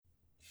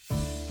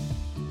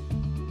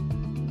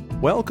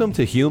Welcome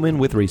to Human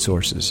with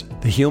Resources,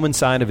 the human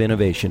side of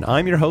innovation.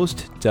 I'm your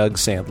host, Doug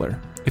Sandler.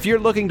 If you're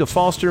looking to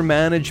foster,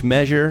 manage,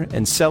 measure,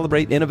 and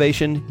celebrate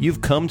innovation,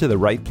 you've come to the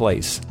right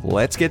place.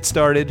 Let's get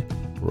started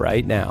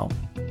right now.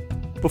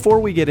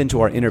 Before we get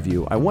into our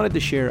interview, I wanted to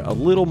share a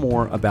little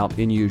more about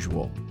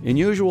Inusual.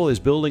 Inusual is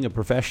building a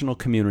professional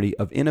community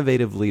of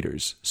innovative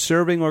leaders,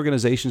 serving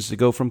organizations to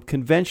go from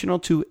conventional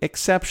to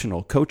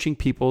exceptional, coaching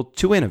people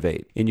to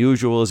innovate.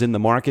 Inusual is in the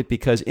market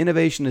because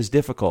innovation is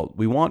difficult.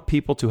 We want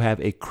people to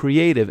have a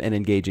creative and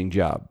engaging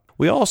job.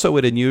 We also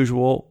at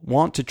Inusual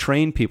want to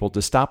train people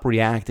to stop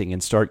reacting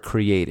and start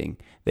creating.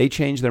 They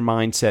change their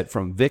mindset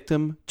from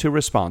victim to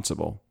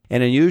responsible.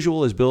 And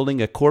Inusual is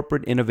building a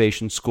corporate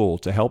innovation school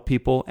to help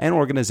people and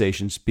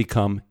organizations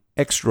become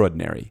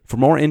extraordinary. For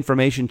more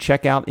information,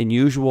 check out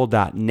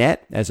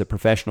Inusual.net as a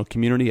professional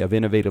community of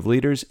innovative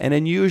leaders and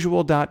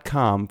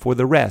Inusual.com for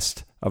the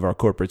rest of our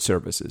corporate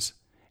services.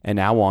 And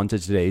now on to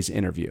today's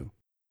interview.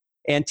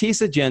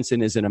 Antisa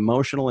Jensen is an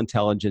emotional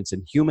intelligence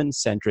and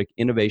human-centric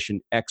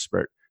innovation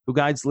expert who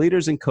guides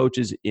leaders and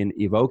coaches in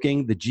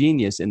evoking the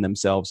genius in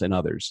themselves and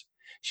others.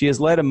 She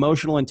has led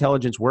emotional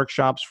intelligence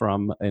workshops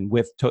from and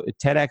with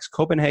TEDx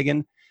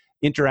Copenhagen,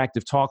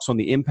 interactive talks on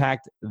the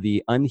impact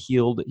the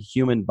unhealed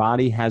human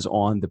body has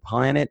on the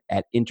planet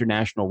at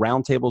international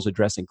roundtables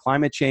addressing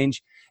climate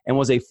change, and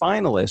was a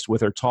finalist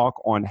with her talk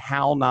on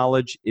how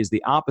knowledge is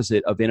the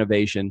opposite of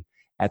innovation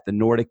at the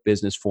Nordic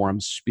Business Forum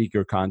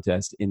Speaker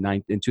Contest in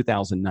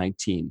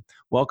 2019.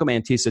 Welcome,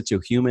 Antisa, to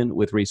Human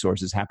with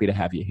Resources. Happy to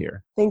have you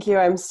here. Thank you.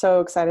 I'm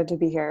so excited to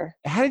be here.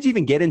 How did you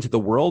even get into the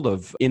world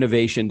of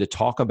innovation to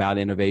talk about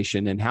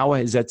innovation, and how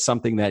is that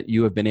something that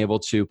you have been able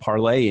to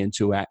parlay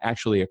into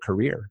actually a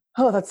career?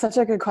 Oh, that's such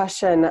a good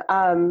question.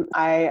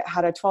 I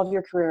had a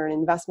 12-year career in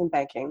investment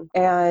banking.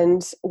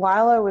 And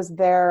while I was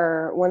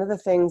there, one of the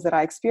things that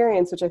I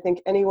experienced, which I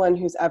think anyone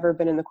who's ever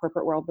been in the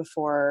corporate world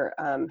before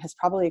has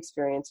probably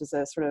experienced, is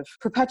a sort of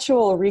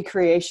perpetual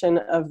recreation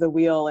of the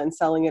wheel and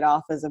selling it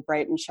off as a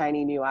bright and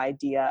shiny new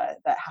idea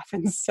that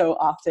happens so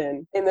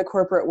often in the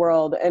corporate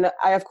world. And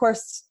I, of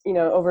course,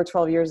 over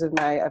 12 years of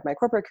my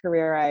corporate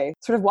career, I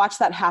sort of watched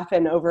that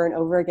happen over and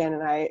over again.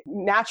 And I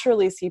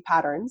naturally see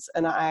patterns.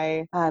 And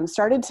I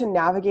started to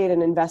navigate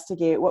and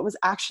investigate what was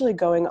actually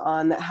going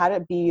on that had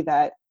it be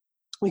that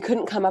we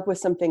couldn't come up with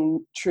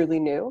something truly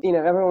new.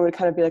 Everyone would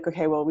kind of be like,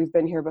 okay, well, we've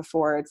been here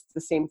before. It's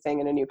the same thing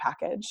in a new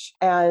package.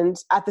 And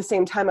at the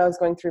same time, I was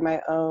going through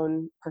my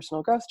own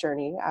personal growth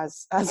journey,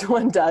 as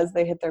one does.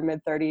 They hit their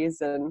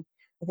mid-30s, and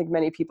I think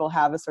many people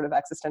have a sort of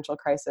existential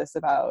crisis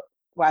about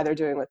why they're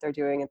doing what they're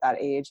doing at that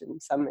age,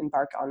 and some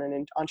embark on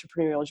an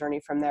entrepreneurial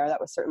journey from there.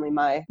 That was certainly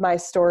my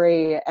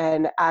story.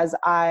 And as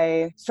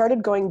I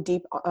started going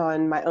deep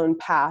on my own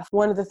path,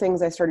 one of the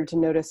things I started to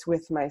notice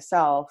with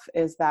myself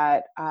is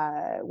that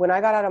when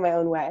I got out of my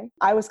own way,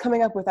 I was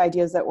coming up with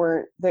ideas that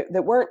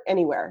weren't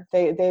anywhere.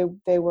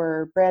 They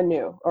were brand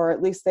new, or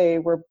at least they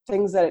were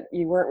things that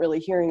you weren't really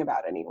hearing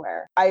about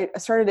anywhere. I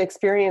started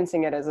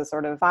experiencing it as a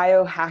sort of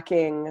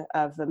biohacking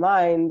of the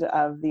mind,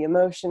 of the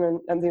emotion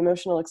and the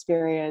emotional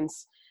experience,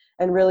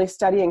 and really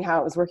studying how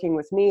it was working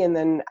with me. And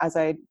then as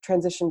I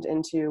transitioned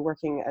into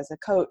working as a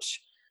coach,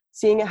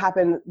 seeing it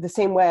happen the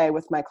same way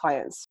with my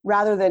clients.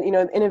 Rather than,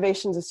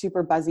 innovation is a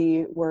super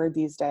buzzy word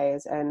these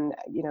days. And,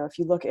 if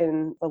you look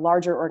in the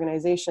larger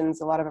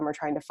organizations, a lot of them are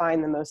trying to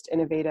find the most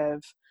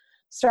innovative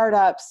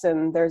startups.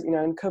 And there's,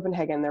 in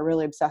Copenhagen, they're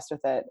really obsessed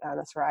with it.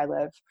 That's where I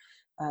live.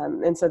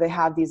 And so they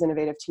have these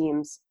innovative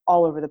teams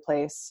all over the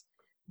place.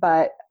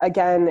 But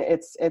again,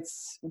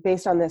 it's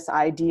based on this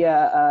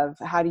idea of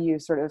how do you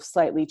sort of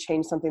slightly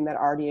change something that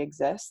already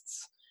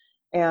exists.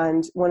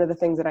 And one of the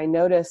things that I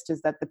noticed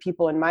is that the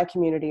people in my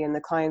community and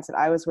the clients that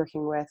I was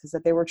working with is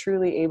that they were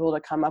truly able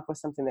to come up with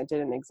something that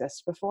didn't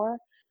exist before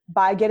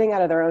by getting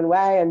out of their own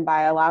way and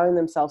by allowing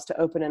themselves to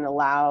open and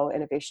allow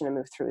innovation to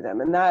move through them.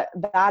 And that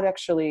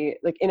actually,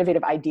 like,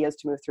 innovative ideas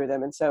to move through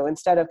them. And so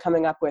instead of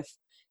coming up with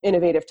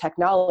innovative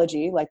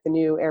technology like the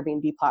new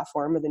Airbnb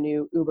platform or the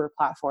new Uber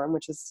platform,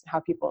 which is how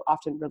people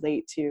often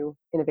relate to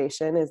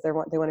innovation, is they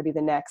want to be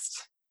the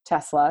next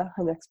Tesla,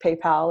 the next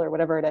PayPal, or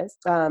whatever it is.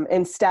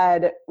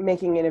 Instead,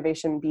 making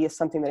innovation be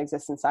something that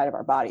exists inside of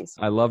our bodies.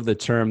 I love the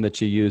term that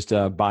you used,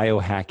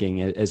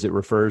 biohacking, as it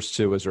refers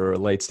to as it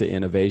relates to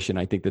innovation.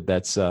 I think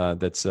that's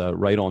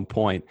right on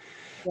point.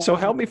 Yeah. So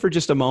help me for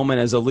just a moment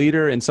as a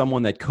leader and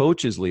someone that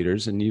coaches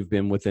leaders, and you've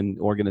been within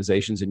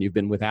organizations and you've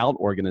been without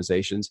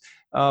organizations,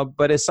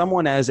 but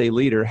as a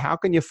leader, how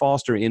can you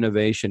foster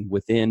innovation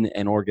within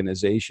an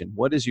organization?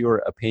 What is your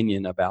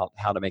opinion about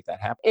how to make that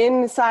happen?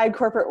 Inside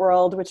corporate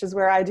world, which is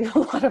where I do a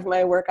lot of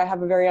my work, I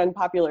have a very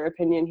unpopular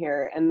opinion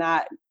here, and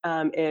that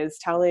is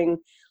telling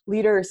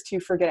leaders to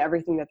forget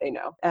everything that they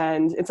know.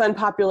 And it's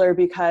unpopular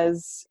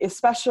because,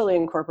 especially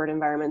in corporate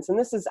environments, and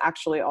this is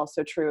actually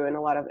also true in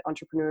a lot of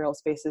entrepreneurial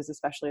spaces,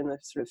 especially in the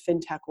sort of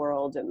fintech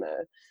world and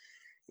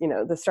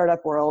the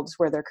startup world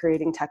where they're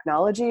creating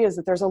technology, is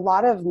that there's a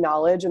lot of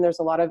knowledge and there's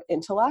a lot of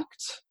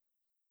intellect,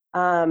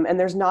 and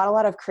there's not a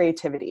lot of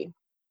creativity.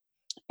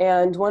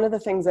 And one of the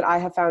things that I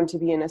have found to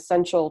be an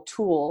essential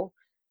tool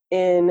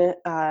in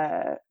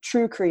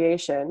true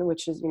creation,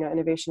 which is,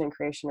 innovation and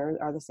creation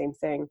are the same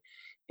thing,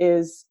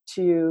 is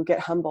to get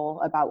humble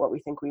about what we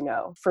think we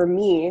know. For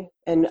me,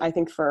 and I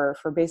think for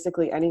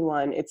basically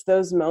anyone, it's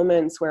those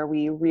moments where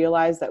we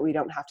realize that we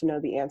don't have to know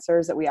the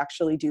answers, that we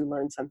actually do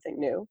learn something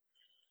new.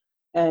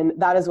 And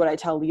that is what I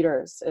tell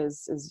leaders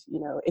is,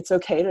 it's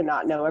okay to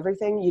not know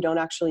everything. You don't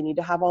actually need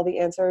to have all the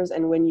answers.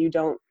 And when you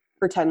don't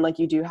pretend like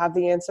you do have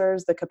the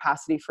answers, the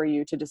capacity for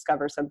you to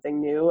discover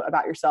something new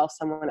about yourself,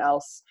 someone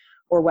else,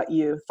 or what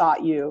you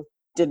thought you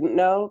didn't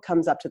know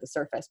comes up to the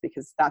surface,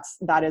 because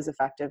that is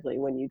effectively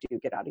when you do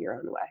get out of your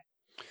own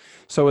way.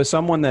 So as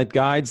someone that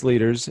guides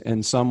leaders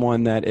and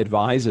someone that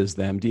advises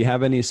them, do you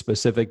have any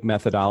specific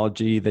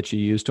methodology that you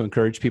use to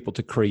encourage people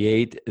to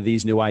create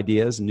these new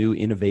ideas, new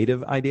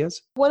innovative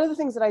ideas? One of the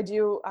things that I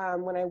do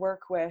when I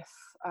work with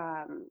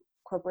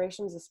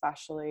corporations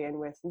especially, and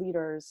with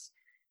leaders,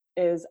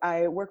 is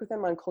I work with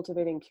them on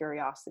cultivating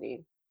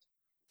curiosity.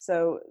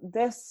 So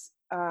this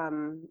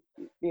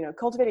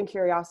cultivating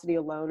curiosity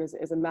alone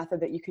is a method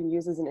that you can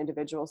use as an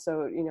individual.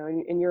 So,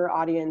 in your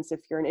audience, if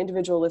you're an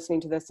individual listening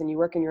to this and you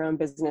work in your own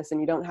business and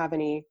you don't have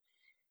any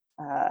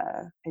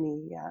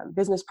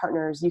business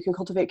partners, you can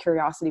cultivate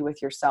curiosity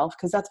with yourself,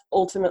 because that's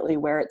ultimately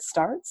where it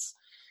starts.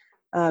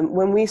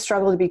 When we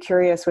struggle to be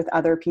curious with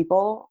other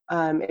people,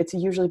 it's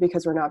usually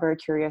because we're not very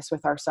curious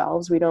with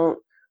ourselves. We don't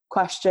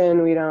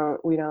question, we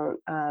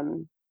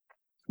don't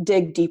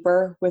dig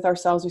deeper with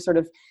ourselves. We sort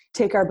of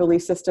take our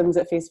belief systems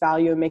at face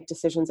value and make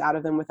decisions out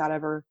of them without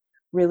ever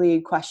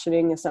really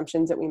questioning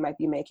assumptions that we might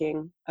be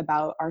making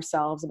about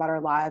ourselves, about our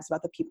lives,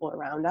 about the people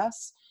around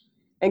us.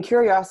 And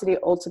curiosity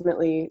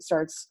ultimately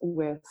starts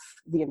with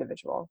the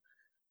individual.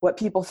 What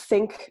people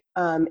think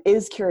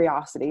is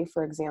curiosity,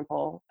 for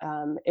example,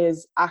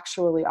 is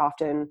actually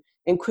often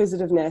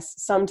inquisitiveness,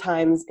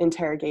 sometimes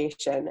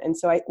interrogation. And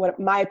so what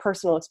my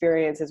personal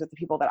experience is with the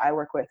people that I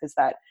work with is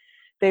that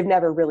they've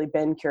never really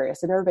been curious.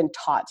 They've never been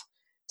taught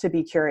to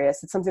be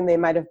curious. It's something they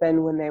might have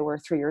been when they were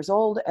 3 years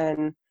old.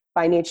 And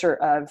by nature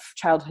of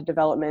childhood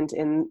development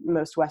in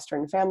most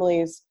Western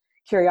families,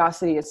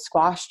 curiosity is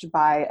squashed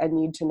by a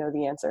need to know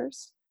the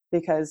answers,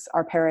 because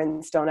our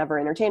parents don't ever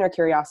entertain our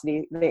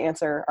curiosity. They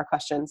answer our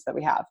questions that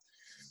we have.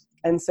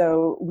 And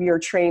so we are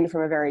trained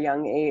from a very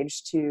young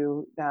age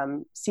to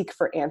seek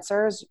for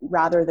answers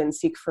rather than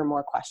seek for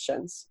more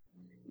questions.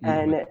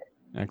 Mm-hmm. And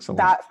excellent.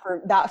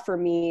 That for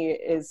me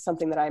is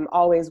something that I'm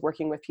always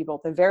working with people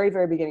at the very,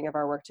 very beginning of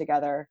our work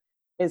together,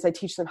 is I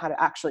teach them how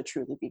to actually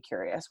truly be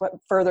curious. What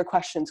further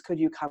questions could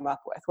you come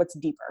up with? What's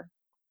deeper?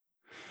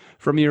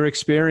 From your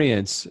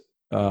experience,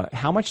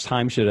 how much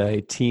time should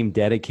a team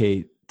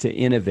dedicate to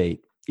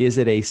innovate? Is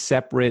it a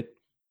separate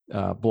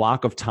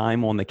block of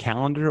time on the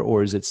calendar,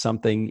 or is it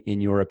something,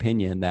 in your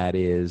opinion, that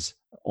is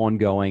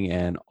ongoing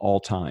and all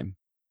time?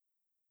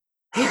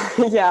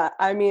 Yeah,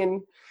 I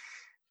mean,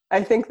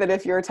 I think that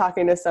if you're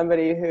talking to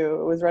somebody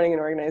who was running an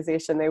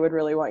organization, they would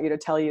really want you to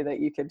tell you that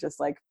you could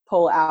just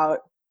pull out,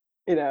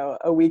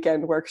 a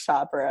weekend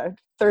workshop or a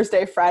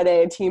Thursday,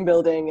 Friday team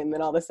building, and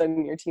then all of a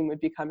sudden your team would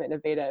become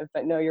innovative.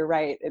 But no, you're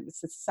right. It's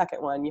the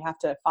second one. You have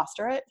to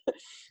foster it.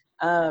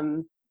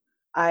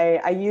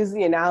 I use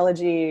the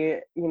analogy,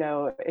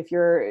 if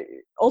you're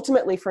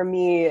ultimately, for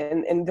me,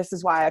 and this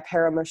is why I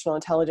pair emotional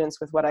intelligence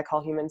with what I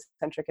call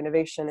human-centric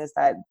innovation, is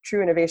that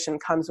true innovation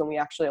comes when we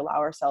actually allow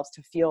ourselves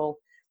to feel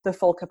the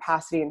full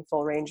capacity and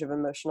full range of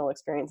emotional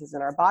experiences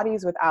in our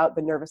bodies without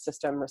the nervous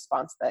system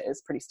response that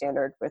is pretty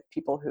standard with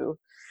people who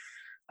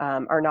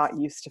are not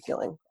used to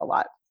feeling a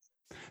lot.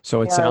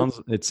 So it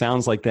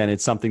sounds like then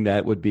it's something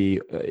that would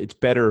be, it's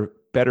better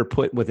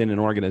put within an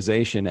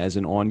organization as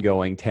an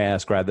ongoing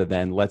task rather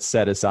than let's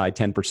set aside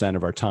 10%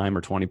 of our time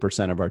or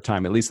 20% of our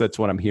time. At least that's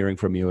what I'm hearing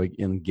from you.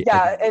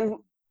 And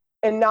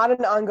not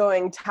an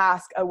ongoing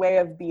task, a way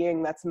of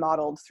being that's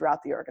modeled throughout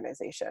the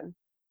organization.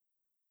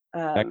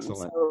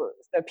 Excellent.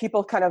 So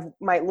people kind of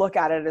might look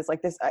at it as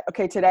this,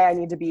 okay, today I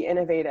need to be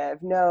innovative.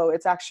 No,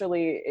 it's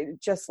actually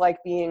just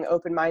like being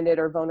open-minded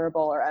or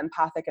vulnerable or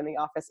empathic in the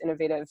office.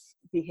 Innovative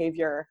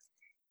behavior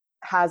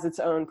has its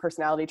own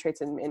personality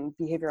traits and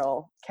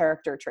behavioral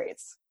character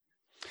traits.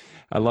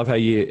 I love how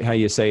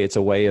you say it's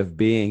a way of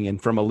being.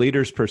 And from a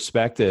leader's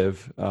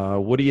perspective,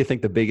 what do you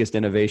think the biggest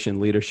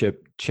innovation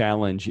leadership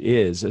challenge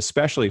is,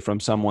 especially from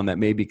someone that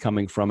may be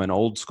coming from an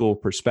old school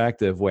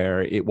perspective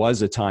where it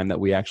was a time that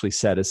we actually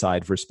set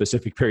aside for a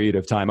specific period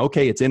of time?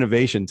 Okay, it's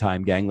innovation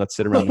time, gang. Let's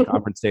sit around the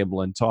conference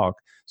table and talk.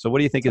 So what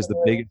do you think is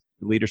the biggest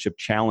leadership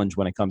challenge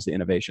when it comes to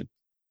innovation?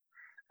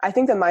 I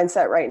think the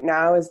mindset right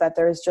now is that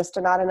there's just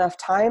not enough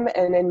time.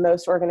 And in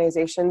most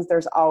organizations,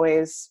 there's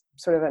always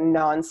sort of a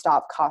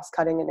nonstop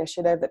cost-cutting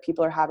initiative that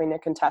people are having to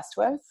contest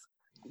with.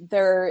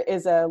 There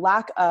is a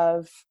lack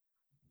of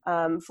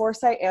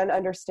foresight and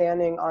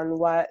understanding on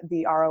what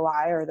the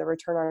ROI or the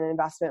return on an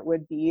investment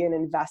would be in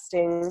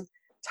investing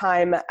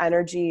time,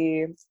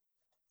 energy,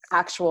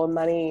 actual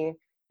money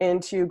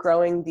into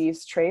growing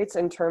these traits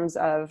in terms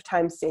of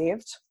time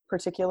saved,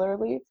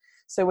 particularly.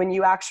 So when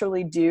you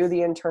actually do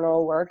the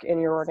internal work in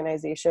your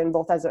organization,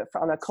 both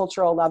on a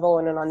cultural level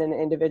and on an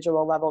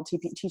individual level,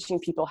 teaching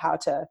people how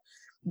to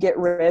get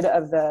rid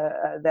of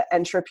the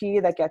entropy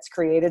that gets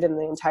created in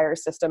the entire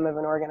system of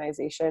an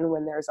organization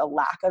when there's a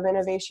lack of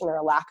innovation or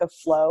a lack of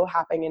flow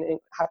happening in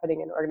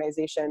an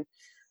organization.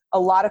 A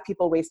lot of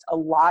people waste a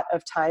lot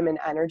of time and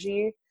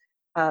energy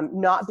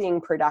not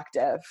being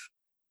productive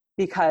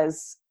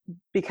because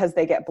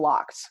they get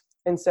blocked.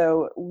 And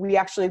so we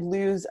actually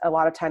lose a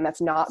lot of time that's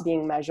not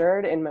being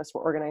measured in most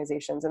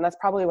organizations. And that's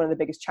probably one of the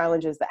biggest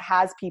challenges that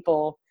has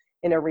people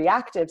in a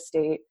reactive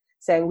state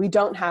saying, we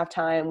don't have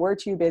time, we're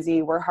too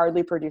busy, we're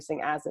hardly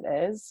producing as it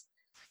is.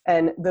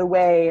 And the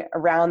way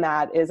around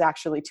that is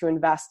actually to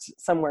invest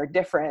somewhere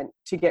different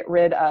to get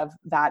rid of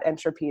that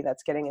entropy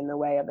that's getting in the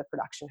way of the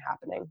production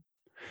happening.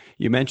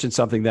 You mentioned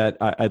something that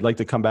I'd like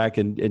to come back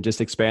and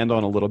just expand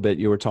on a little bit.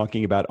 You were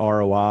talking about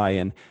ROI,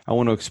 and I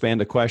want to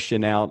expand the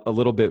question out a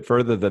little bit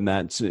further than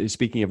that. So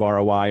speaking of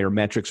ROI or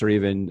metrics or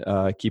even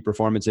key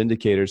performance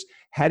indicators,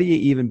 how do you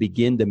even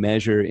begin to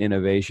measure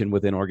innovation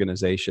within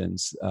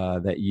organizations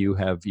that you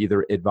have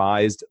either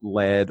advised,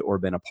 led, or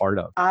been a part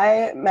of?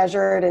 I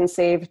measured and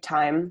saved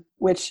time,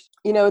 which,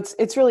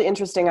 it's really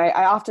interesting.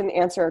 I often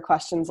answer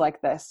questions like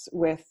this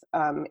with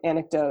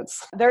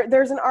anecdotes.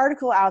 There's an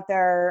article out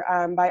there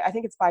I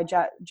think it's by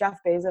Jeff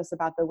Bezos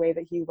about the way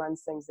that he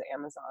runs things at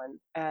Amazon.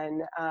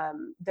 And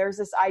there's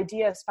this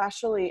idea,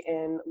 especially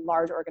in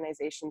large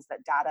organizations,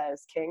 that data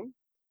is king,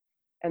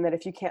 and that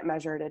if you can't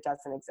measure it, it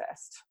doesn't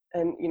exist.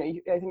 And,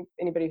 I think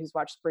anybody who's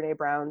watched Brené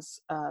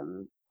Brown's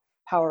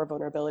Power of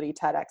Vulnerability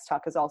TEDx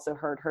talk has also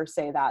heard her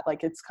say that.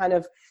 Like, it's kind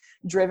of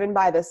driven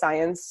by the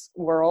science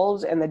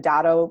world and the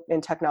data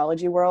and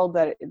technology world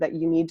that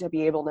you need to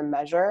be able to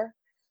measure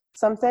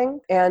something.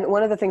 And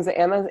one of the things that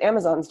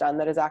Amazon's done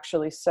that is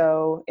actually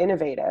so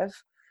innovative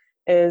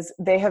is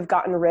they have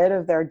gotten rid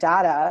of their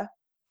data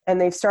and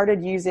they've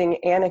started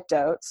using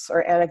anecdotes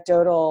or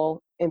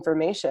anecdotal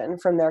information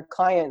from their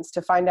clients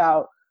to find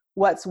out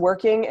what's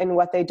working and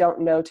what they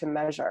don't know to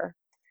measure.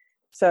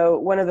 So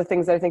one of the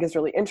things that I think is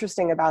really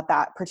interesting about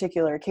that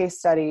particular case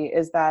study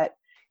is that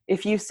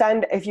if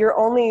you're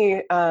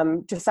only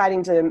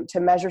deciding to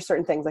measure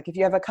certain things, like if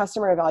you have a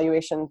customer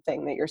evaluation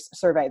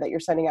survey that you're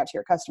sending out to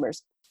your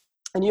customers,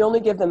 and you only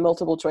give them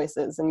multiple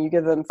choices and you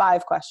give them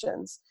 5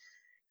 questions,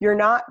 you're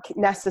not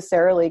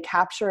necessarily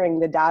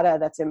capturing the data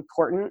that's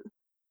important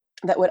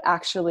that would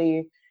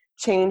actually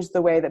change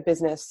the way that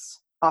business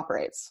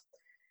operates.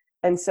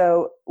 And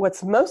so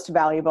what's most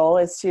valuable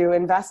is to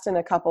invest in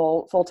a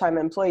couple full-time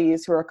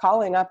employees who are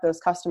calling up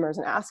those customers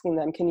and asking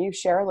them, can you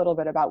share a little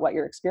bit about what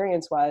your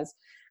experience was,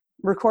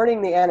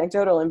 recording the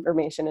anecdotal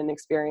information and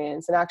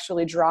experience, and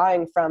actually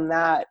drawing from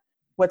that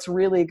what's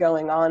really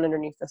going on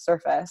underneath the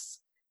surface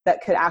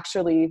that could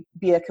actually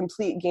be a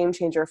complete game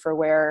changer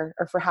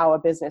for how a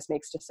business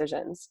makes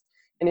decisions.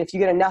 And if you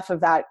get enough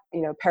of that,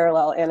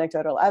 parallel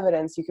anecdotal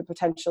evidence, you could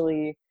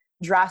potentially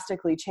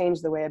drastically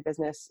change the way a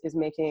business is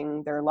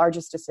making their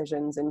largest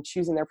decisions and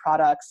choosing their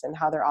products and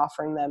how they're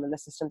offering them and the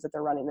systems that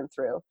they're running them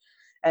through.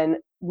 And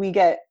we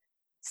get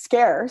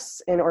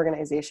scarce in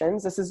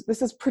organizations. This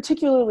is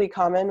particularly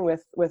common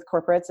with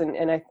corporates.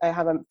 And I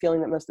have a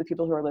feeling that most of the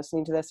people who are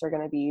listening to this are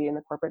going to be in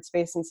the corporate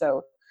space. And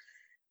so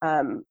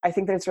I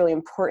think that it's really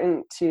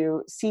important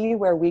to see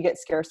where we get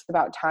scarce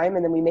about time,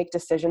 and then we make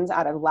decisions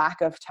out of lack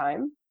of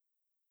time,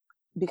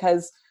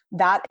 because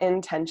that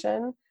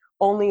intention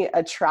only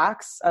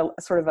attracts a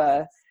sort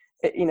of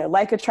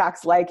like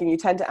attracts like, and you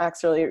tend to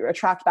actually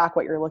attract back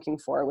what you're looking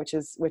for, which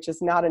is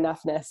not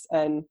enoughness,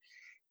 and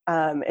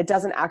it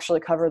doesn't actually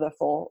cover the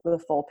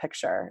full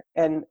picture.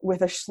 And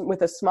with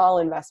a small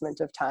investment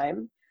of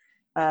time,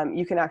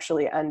 you can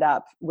actually end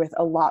up with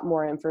a lot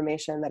more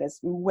information that is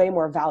way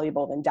more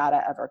valuable than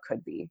data ever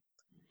could be.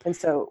 And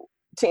so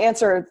to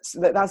answer,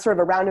 that's sort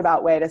of a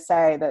roundabout way to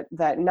say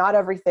that not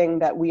everything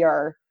that we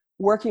are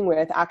working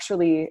with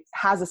actually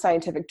has a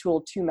scientific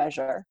tool to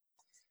measure,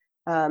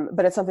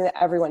 but it's something that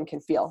everyone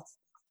can feel.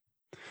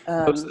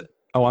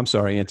 I'm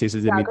sorry,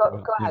 Antissa.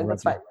 Go ahead.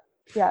 That's fine.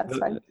 Yeah, that's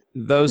fine.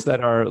 Those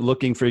that are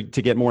looking to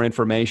get more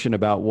information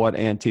about what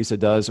Antissa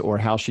does or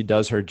how she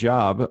does her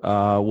job,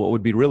 what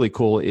would be really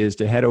cool is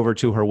to head over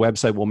to her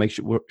website. We'll make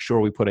sure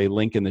we put a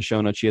link in the show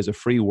notes. She has a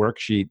free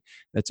worksheet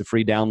that's a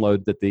free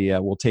download that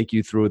will take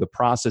you through the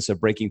process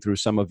of breaking through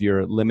some of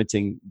your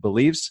limiting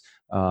beliefs,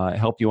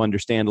 help you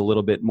understand a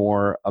little bit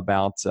more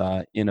about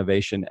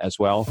innovation as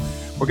well.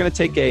 We're going to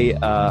take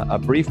a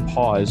brief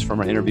pause from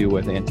our interview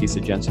with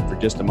Antissa Jensen for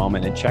just a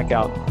moment and check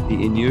out the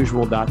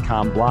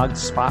Inusual.com blog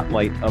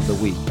spotlight of the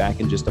week. Back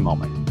in just a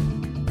moment.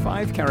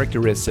 5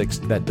 characteristics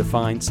that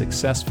define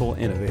successful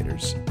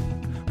innovators.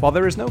 While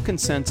there is no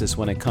consensus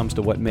when it comes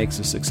to what makes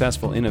a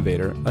successful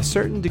innovator, a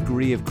certain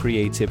degree of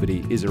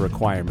creativity is a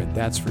requirement,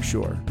 that's for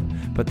sure.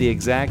 But the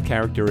exact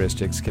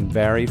characteristics can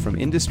vary from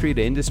industry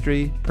to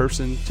industry,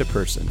 person to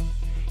person.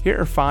 Here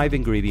are 5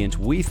 ingredients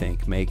we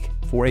think make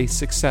for a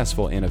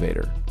successful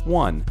innovator.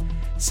 1.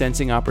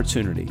 Sensing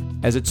opportunity.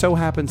 As it so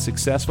happens,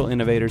 successful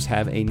innovators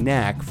have a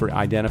knack for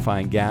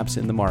identifying gaps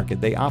in the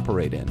market they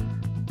operate in.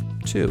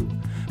 2.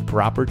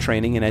 Proper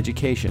training and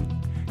education.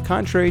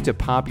 Contrary to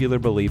popular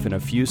belief in a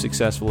few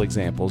successful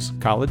examples,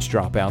 college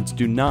dropouts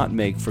do not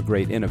make for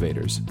great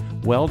innovators.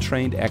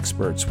 Well-trained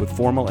experts with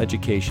formal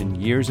education,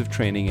 years of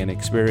training, and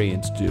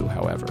experience do,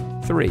 however.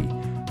 3.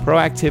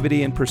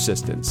 Proactivity and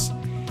persistence.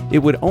 It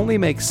would only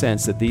make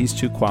sense that these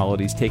two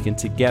qualities taken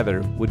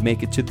together would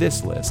make it to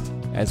this list.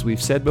 As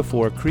we've said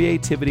before,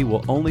 creativity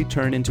will only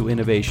turn into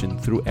innovation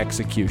through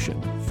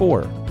execution.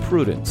 4.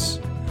 Prudence.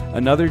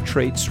 Another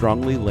trait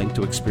strongly linked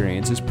to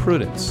experience is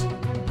prudence.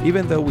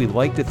 Even though we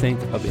like to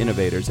think of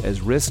innovators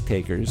as risk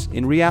takers,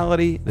 in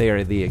reality, they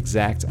are the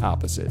exact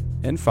opposite.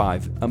 And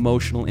 5,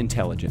 emotional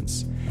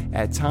intelligence.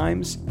 At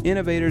times,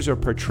 innovators are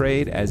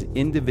portrayed as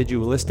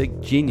individualistic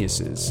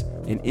geniuses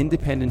and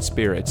independent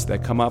spirits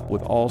that come up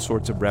with all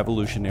sorts of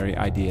revolutionary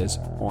ideas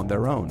on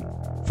their own.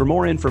 For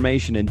more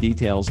information and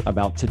details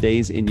about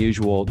today's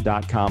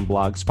Inusual.com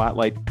blog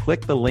spotlight,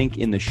 click the link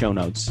in the show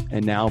notes.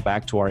 And now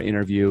back to our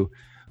interview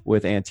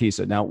with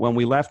Antisa. Now, when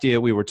we left you,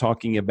 we were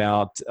talking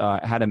about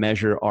how to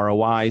measure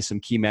ROI,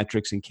 some key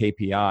metrics and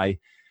KPI.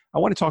 I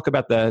want to talk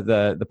about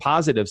the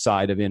positive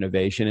side of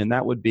innovation, and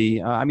that would be,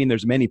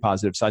 there's many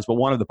positive sides, but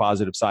one of the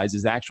positive sides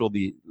is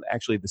actually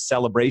the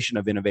celebration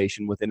of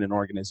innovation within an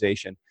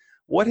organization.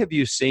 What have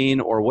you seen,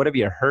 or what have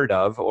you heard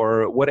of,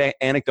 or what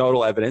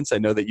anecdotal evidence? I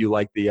know that you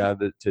like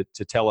to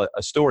tell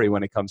a story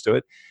when it comes to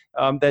it.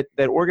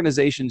 That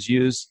organizations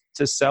use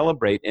to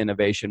celebrate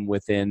innovation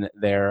within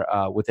their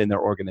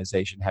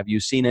organization. Have you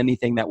seen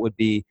anything that would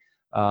be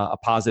a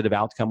positive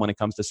outcome when it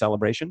comes to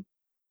celebration?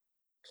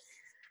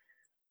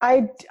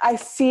 I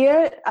see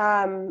it,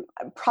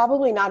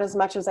 probably not as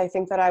much as I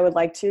think that I would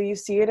like to. You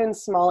see it in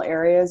small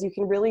areas. You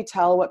can really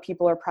tell what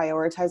people are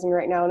prioritizing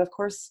right now. And of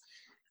course,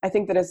 I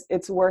think that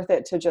it's worth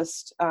it to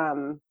just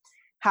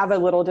have a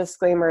little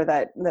disclaimer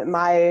that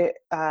my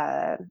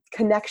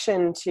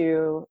connection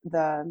to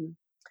the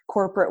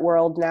corporate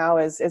world now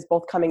is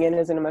both coming in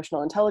as an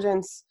emotional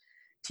intelligence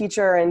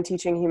teacher and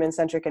teaching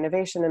human-centric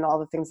innovation and all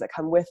the things that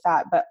come with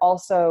that, but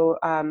also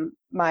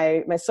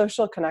my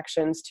social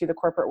connections to the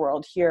corporate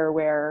world here,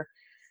 where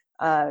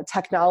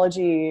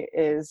technology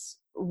is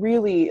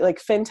really, like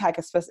fintech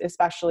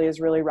especially, is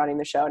really running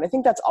the show. And I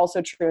think that's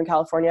also true in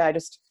California. I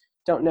just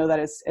don't know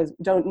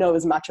don't know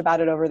as much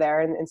about it over there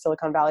in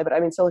Silicon Valley, but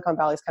I mean, Silicon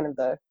Valley is kind of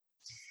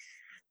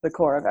the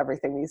core of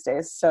everything these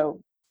days.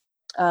 So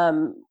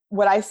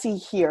what I see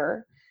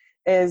here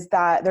is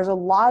that there's a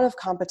lot of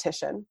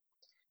competition,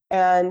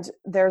 and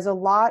there's a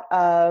lot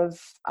of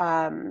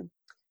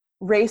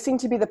racing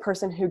to be the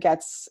person who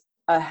gets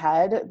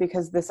ahead,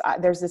 because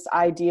there's this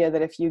idea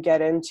that if you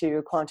get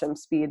into quantum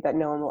speed, that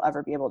no one will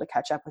ever be able to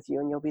catch up with you,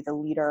 and you'll be the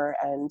leader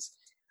and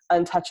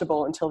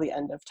untouchable until the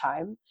end of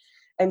time.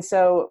 And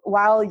so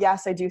while,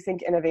 yes, I do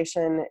think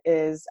innovation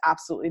is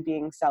absolutely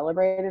being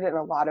celebrated in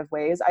a lot of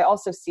ways, I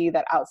also see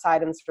that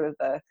outside in sort of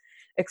the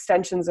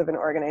extensions of an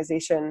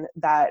organization,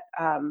 that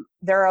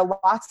there are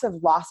lots of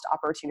lost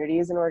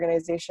opportunities in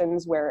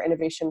organizations where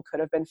innovation could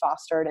have been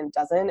fostered and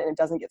it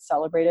doesn't get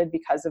celebrated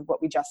because of what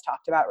we just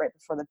talked about right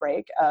before the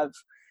break of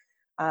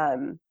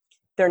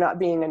there not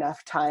being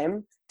enough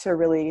time to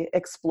really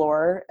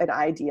explore an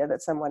idea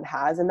that someone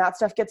has. And that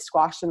stuff gets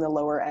squashed in the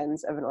lower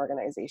ends of an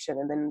organization.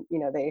 And then,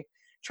 they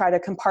try to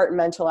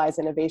compartmentalize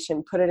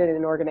innovation, put it in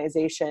an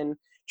organization,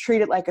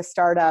 treat it like a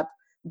startup.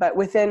 But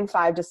within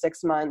 5 to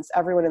 6 months,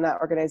 everyone in that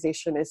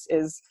organization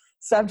is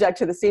subject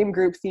to the same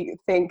group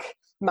think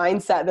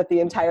mindset that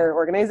the entire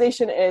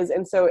organization is.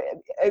 And so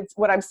it's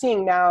what I'm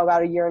seeing now,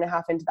 about a year and a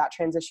half into that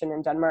transition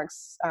in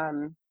Denmark's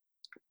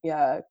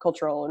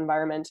cultural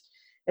environment,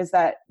 is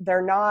that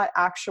they're not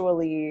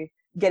actually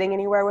getting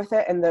anywhere with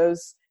it. And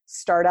those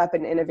startup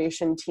and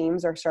innovation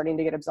teams are starting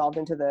to get absorbed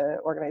into the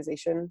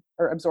organization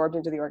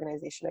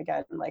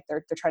again. Like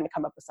they're trying to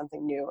come up with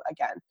something new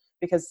again,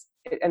 because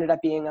it ended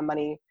up being a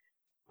money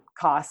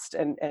cost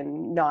and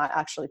not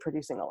actually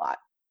producing a lot.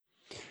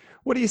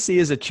 What do you see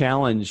as a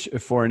challenge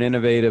for an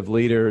innovative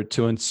leader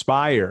to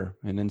inspire?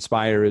 And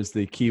inspire is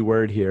the key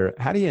word here.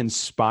 How do you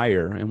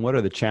inspire, and what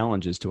are the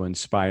challenges to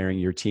inspiring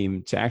your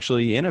team to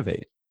actually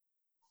innovate?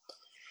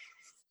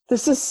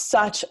 This is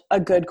such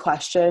a good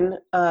question.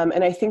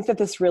 And I think that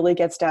this really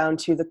gets down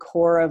to the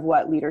core of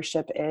what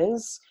leadership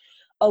is.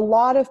 A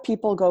lot of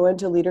people go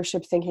into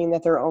leadership thinking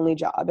that their only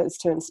job is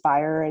to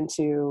inspire and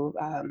to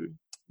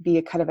be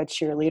a kind of a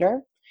cheerleader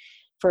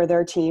for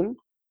their team.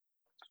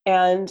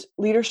 And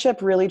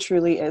leadership really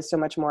truly is so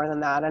much more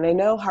than that. And I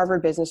know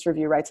Harvard Business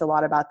Review writes a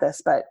lot about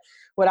this, but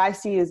what I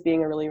see as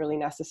being a really, really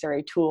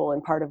necessary tool,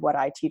 and part of what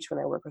I teach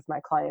when I work with my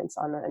clients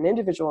on an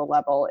individual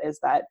level, is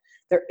that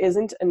there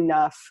isn't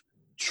enough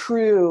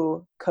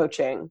true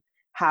coaching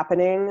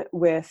happening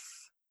with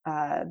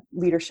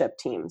leadership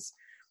teams.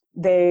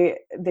 They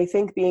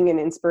think being an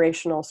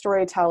inspirational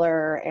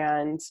storyteller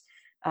and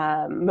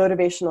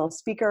motivational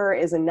speaker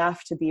is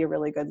enough to be a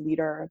really good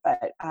leader,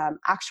 but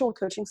actual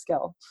coaching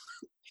skill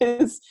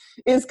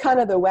is kind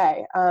of the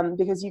way,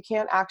 because you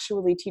can't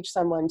actually teach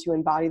someone to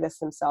embody this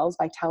themselves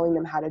by telling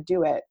them how to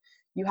do it.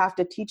 You have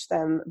to teach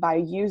them by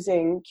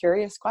using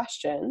curious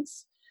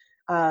questions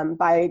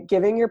by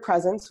giving your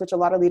presence, which a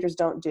lot of leaders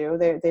don't do.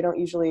 They don't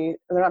usually,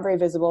 they're not very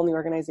visible in the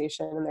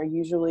organization, and they're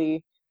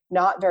usually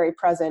not very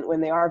present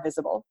when they are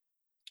visible,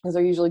 because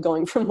they're usually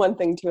going from one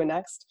thing to the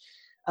next.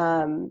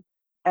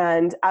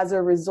 And as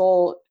a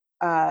result,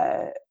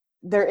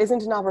 there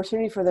isn't an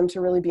opportunity for them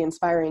to really be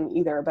inspiring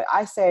either. But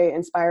I say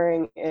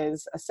inspiring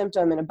is a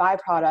symptom and a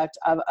byproduct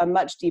of a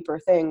much deeper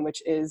thing,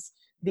 which is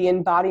the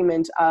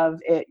embodiment of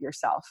it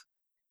yourself.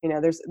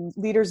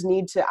 Leaders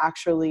need to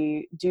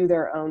actually do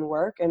their own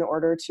work in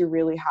order to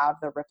really have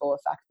the ripple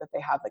effect that they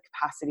have the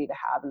capacity to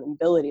have and the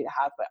ability to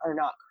have, but are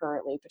not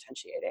currently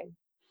potentiating.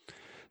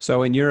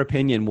 So in your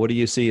opinion, what do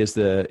you see as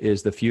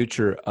the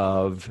future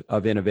of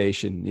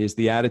innovation? Is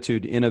the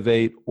attitude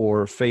innovate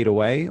or fade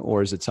away,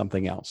 or is it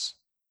something else?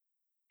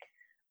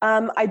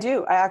 I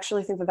do. I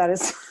actually think that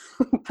is,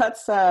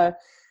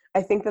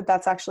 I think that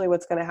that's actually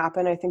what's going to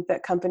happen. I think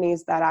that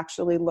companies that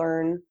actually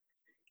learn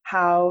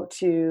how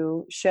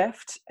to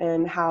shift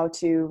and how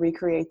to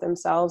recreate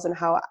themselves and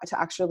how to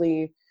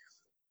actually,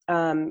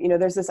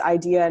 there's this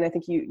idea, and I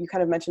think you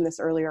kind of mentioned this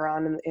earlier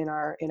on in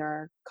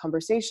our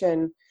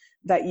conversation,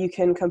 that you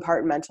can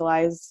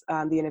compartmentalize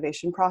the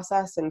innovation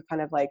process and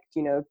kind of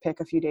pick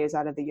a few days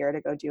out of the year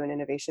to go do an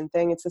innovation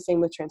thing. It's the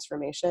same with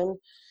transformation.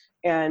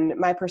 And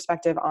my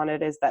perspective on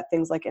it is that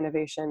things like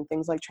innovation,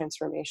 things like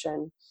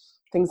transformation,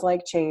 things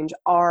like change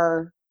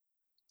are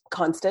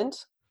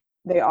constant.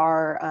 They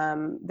are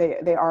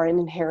they are an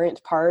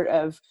inherent part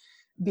of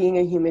being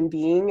a human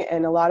being.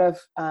 And a lot of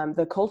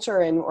the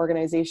culture in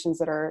organizations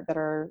that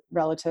are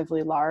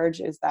relatively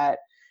large is that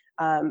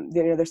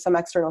there's some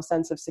external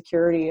sense of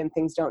security and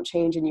things don't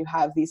change, and you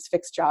have these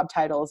fixed job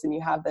titles and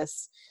you have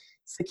this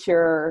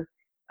secure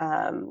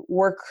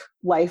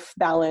work-life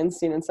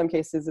balance. In some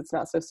cases it's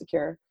not so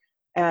secure.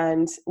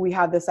 And we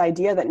have this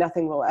idea that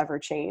nothing will ever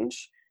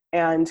change.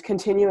 And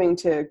continuing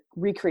to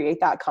recreate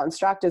that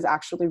construct is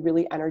actually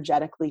really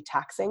energetically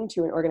taxing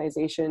to an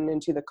organization and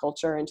to the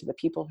culture and to the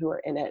people who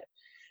are in it.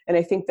 And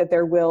I think that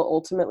there will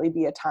ultimately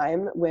be a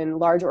time when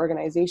large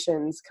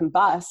organizations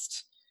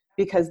combust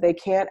because they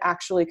can't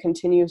actually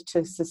continue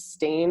to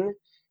sustain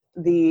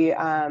the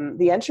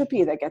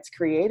entropy that gets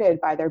created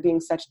by there being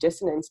such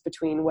dissonance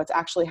between what's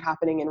actually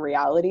happening in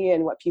reality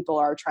and what people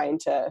are trying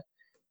to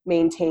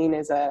maintain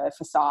as a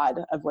facade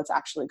of what's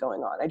actually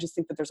going on. I just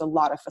think that there's a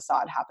lot of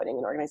facade happening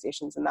in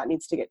organizations, and that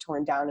needs to get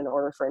torn down in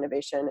order for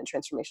innovation and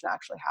transformation to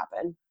actually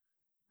happen.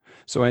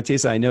 So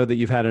Antisa, I know that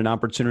you've had an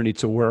opportunity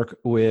to work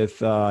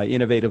with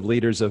innovative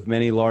leaders of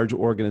many large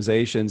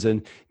organizations.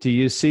 And do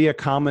you see a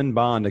common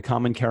bond, a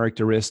common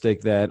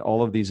characteristic that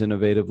all of these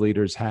innovative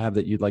leaders have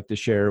that you'd like to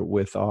share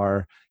with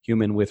our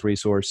Human with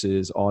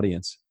Resources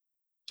audience?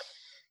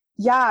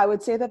 Yeah, I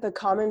would say that the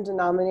common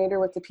denominator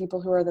with the people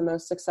who are the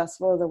most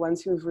successful are the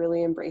ones who've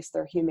really embraced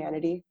their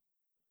humanity.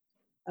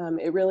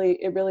 It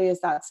really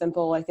is that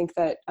simple. I think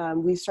that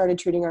we started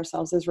treating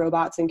ourselves as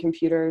robots and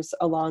computers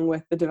along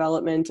with the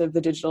development of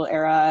the digital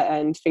era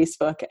and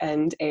Facebook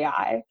and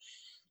AI.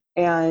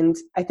 And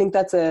I think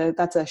that's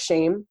a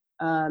shame.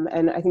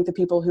 And I think the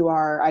people who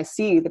are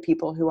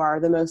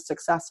the most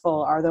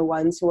successful are the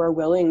ones who are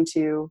willing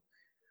to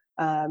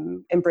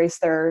embrace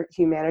their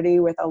humanity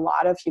with a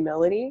lot of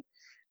humility.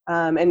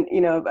 And,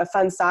 a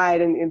fun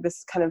side, and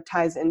this kind of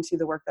ties into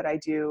the work that I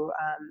do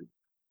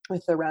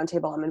with the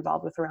roundtable I'm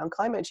involved with around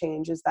climate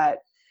change, is that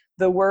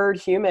the word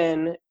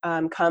human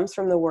comes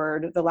from the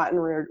Latin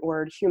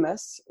word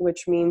humus,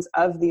 which means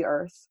of the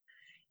earth.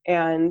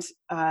 And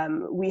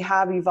we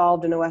have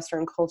evolved in a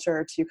Western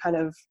culture to kind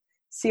of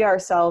see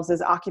ourselves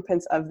as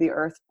occupants of the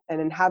earth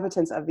and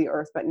inhabitants of the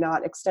earth, but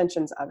not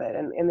extensions of it.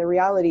 And the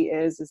reality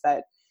is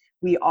that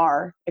we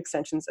are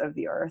extensions of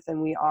the earth,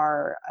 and we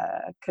are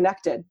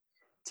connected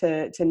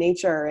to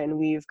nature, and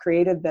we've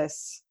created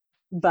this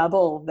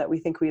bubble that we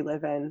think we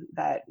live in,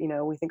 that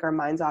we think our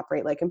minds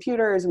operate like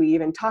computers. We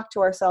even talk to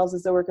ourselves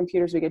as though we're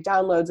computers. We get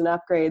downloads and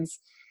upgrades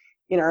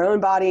in our own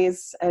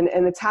bodies, and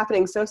it's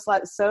happening so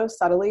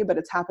subtly, but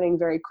it's happening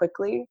very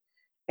quickly.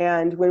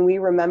 And when we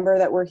remember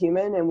that we're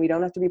human and we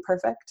don't have to be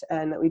perfect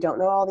and that we don't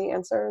know all the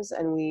answers,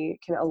 and we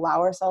can allow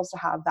ourselves to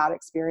have that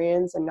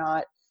experience and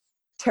not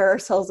tear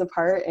ourselves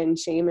apart in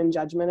shame and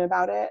judgment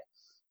about it,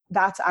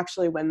 that's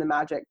actually when the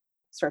magic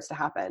starts to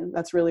happen.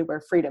 That's really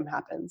where freedom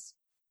happens.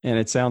 And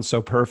it sounds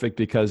so perfect,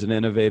 because an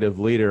innovative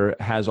leader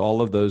has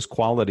all of those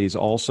qualities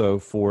also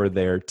for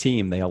their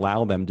team. They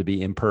allow them to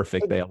be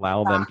imperfect. They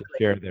allow them to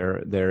share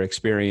their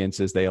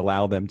experiences. They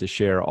allow them to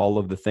share all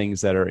of the things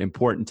that are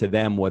important to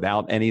them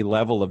without any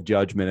level of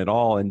judgment at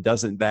all. And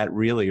isn't that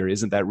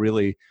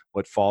really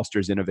what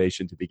fosters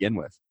innovation to begin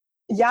with?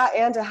 Yeah,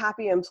 and a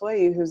happy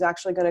employee who's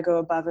actually going to go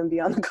above and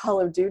beyond the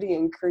call of duty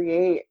and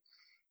create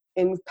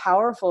in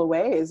powerful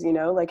ways.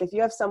 If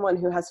you have someone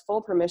who has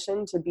full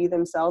permission to be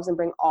themselves and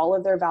bring all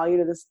of their value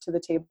to the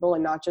table,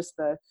 and not just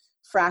the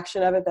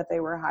fraction of it that they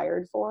were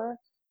hired for,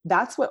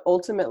 that's what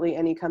ultimately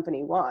any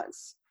company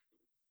wants.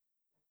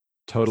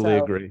 Totally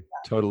agree.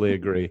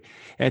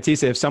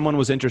 Antisa, if someone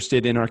was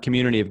interested in our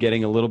community of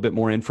getting a little bit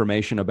more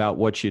information about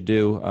what you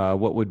do,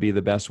 what would be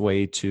the best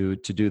way to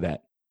do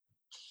that?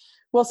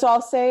 Well, so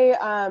I'll say,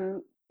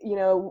 a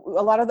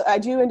lot of I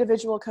do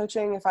individual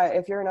coaching.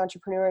 If you're an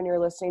entrepreneur and you're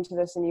listening to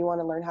this and you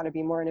want to learn how to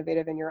be more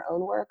innovative in your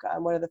own work,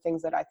 one of the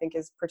things that I think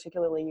is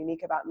particularly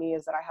unique about me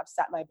is that I have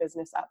set my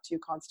business up to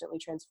constantly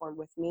transform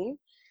with me.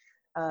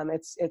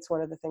 It's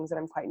one of the things that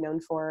I'm quite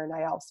known for, and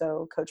I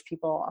also coach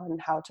people on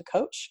how to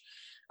coach.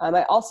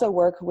 I also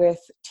work with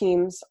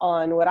teams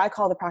on what I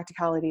call the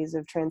practicalities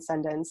of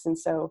transcendence, and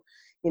so,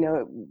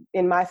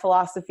 in my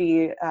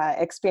philosophy,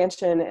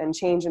 expansion and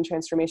change and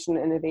transformation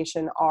and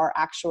innovation are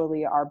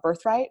actually our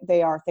birthright.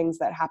 They are things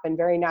that happen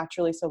very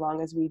naturally so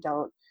long as we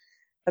don't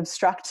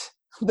obstruct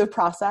the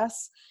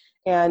process.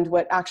 And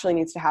what actually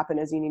needs to happen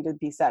is you need to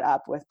be set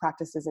up with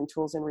practices and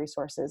tools and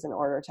resources in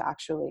order to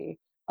actually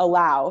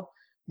allow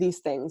these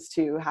things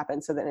to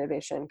happen so that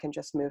innovation can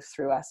just move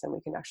through us and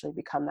we can actually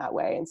become that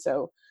way. And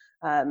so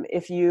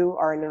if you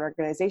are in an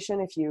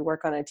organization, if you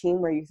work on a team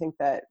where you think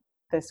that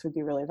this would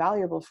be really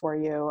valuable for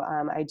you,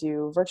 I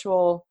do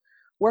virtual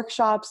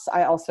workshops.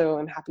 I also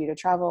am happy to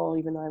travel,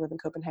 even though I live in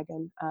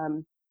Copenhagen.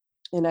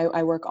 And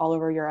I work all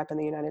over Europe and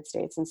the United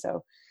States. And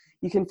so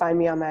you can find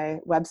me on my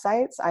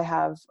websites. I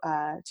have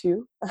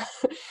two.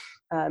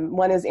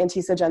 One is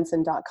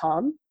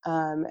antisajensen.com,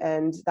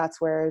 and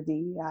that's where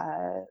the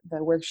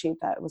worksheet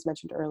that was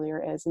mentioned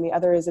earlier is. And the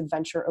other is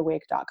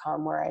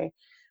adventureawake.com, where I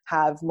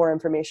have more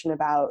information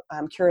about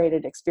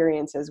curated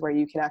experiences where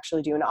you can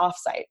actually do an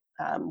offsite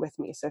with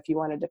me. So if you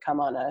wanted to come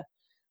on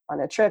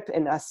a trip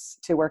and us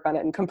to work on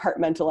it and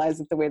compartmentalize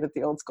it the way that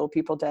the old school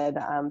people did,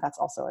 that's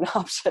also an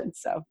option.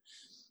 So.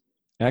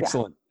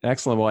 Excellent. Yeah.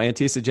 Excellent. Well,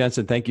 Antisa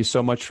Jensen, thank you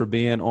so much for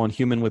being on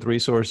Human with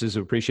Resources.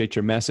 We appreciate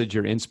your message,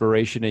 your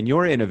inspiration, and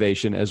your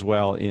innovation as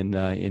well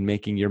in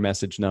making your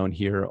message known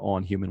here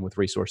on Human with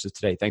Resources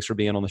today. Thanks for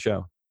being on the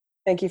show.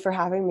 Thank you for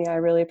having me. I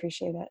really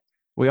appreciate it.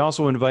 We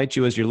also invite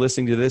you, as you're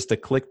listening to this, to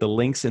click the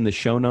links in the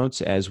show notes,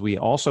 as we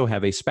also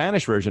have a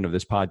Spanish version of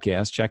this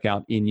podcast. Check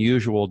out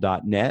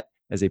inusual.net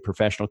as a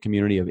professional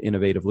community of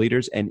innovative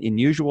leaders, and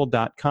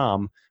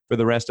inusual.com for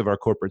the rest of our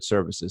corporate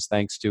services.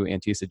 Thanks to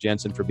Antisa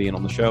Jensen for being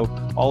on the show.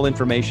 All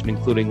information,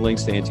 including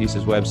links to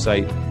Antisa's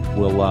website,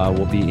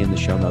 will be in the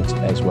show notes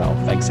as well.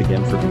 Thanks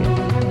again for being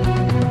here.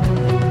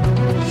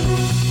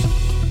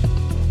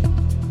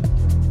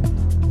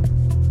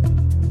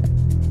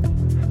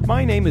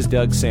 My name is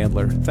Doug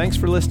Sandler. Thanks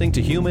for listening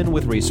to Human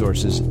with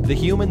Resources, the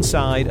human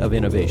side of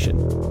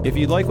innovation. If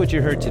you like what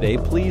you heard today,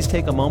 please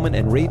take a moment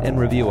and rate and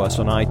review us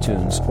on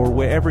iTunes or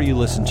wherever you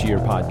listen to your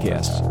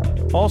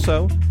podcasts.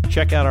 Also,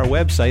 check out our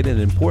website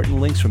and important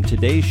links from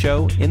today's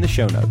show in the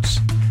show notes.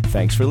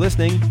 Thanks for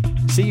listening.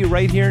 See you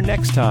right here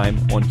next time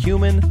on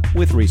Human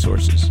with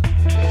Resources.